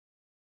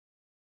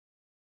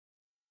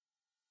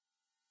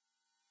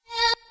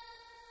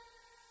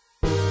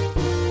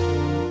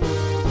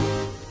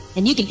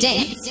and you can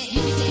dance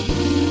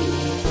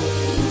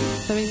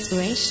for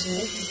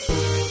inspiration.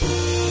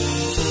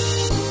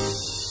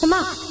 Come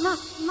on, come on,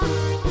 come on.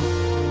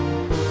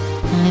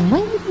 I'm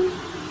waiting.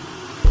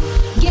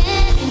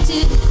 Get into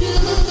the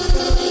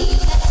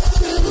groove.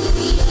 Prove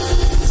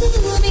you're to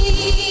me.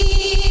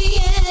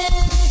 Yeah.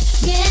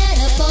 Get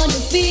up on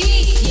your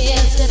feet. Yeah,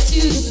 step to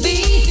the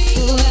beat.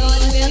 Boy, what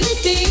will it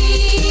be?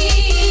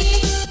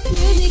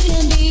 Music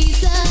can be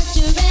such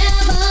a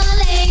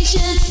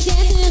revelation.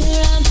 Dancing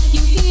around,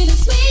 you feel the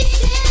sweet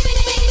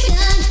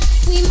temptation.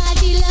 We might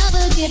be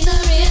lovers if the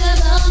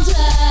rhythm's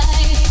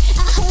right. I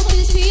hope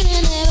this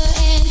feeling never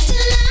ends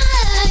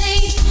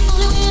tonight.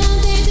 Only when I'm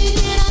dancing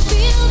can I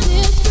feel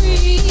this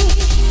free.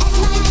 At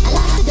night I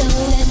lock the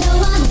door that no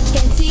one else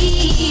can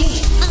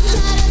see. I'm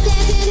tired of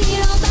dancing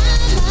here all by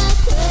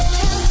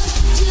myself.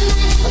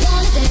 Tonight I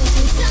wanna dance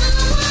with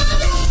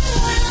someone else.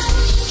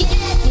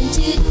 Get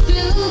into the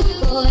groove,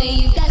 boy,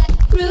 you got to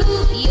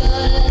groove your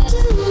love to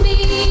me.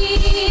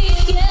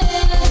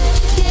 Yeah,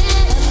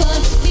 get up on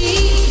your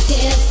feet,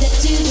 dance step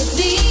to the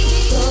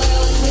beat. Boy,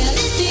 what will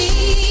it be?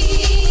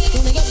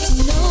 Wanna get to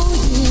know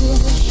you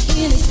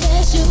in a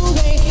special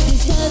way.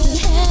 This doesn't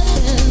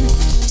happen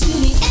to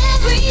me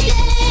every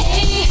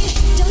day.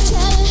 Don't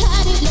try to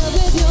hide it, love,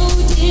 there's no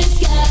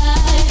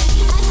disguise.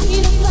 I see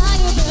the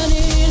fire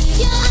burning in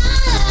your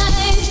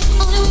eyes.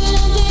 Only when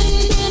I'm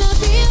dancing can I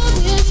feel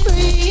this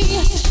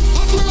free.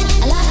 At night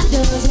I lock the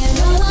doors where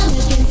no one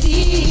else can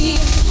see.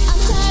 I'm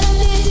tired of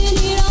dancing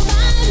here all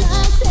by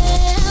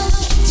myself.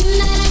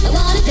 Tonight I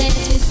wanna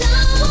dance with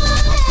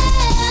someone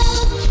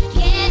else.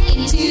 Get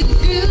into the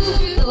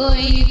groove, boy,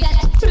 you got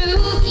to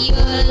prove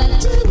your love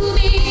to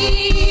me.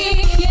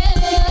 Yeah,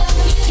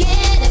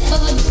 get up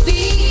on your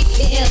feet,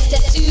 yeah,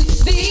 step to the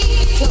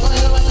beat. Boy,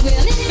 what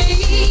will it be?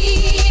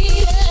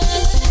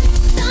 Yeah,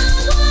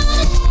 someone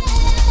else.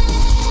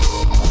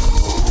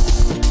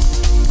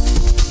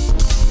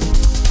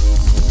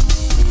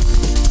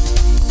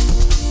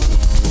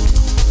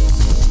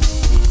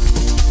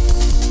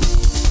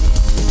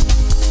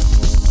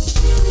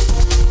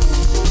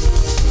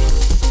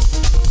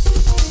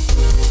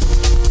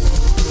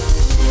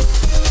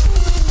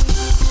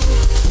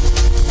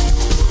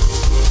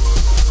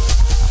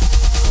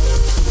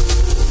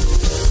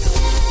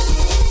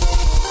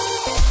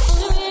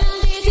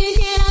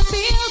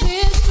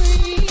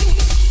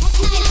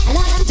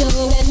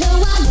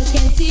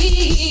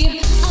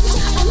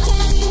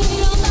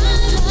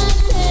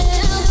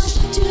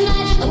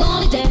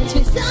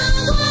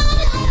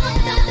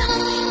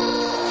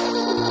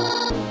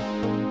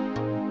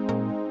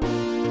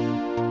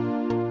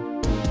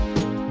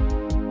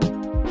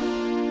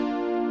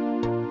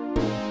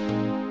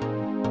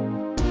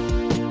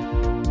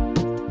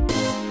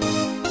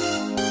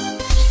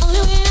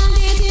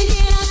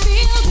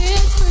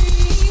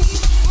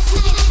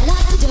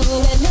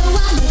 Where no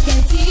one else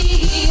can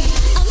see.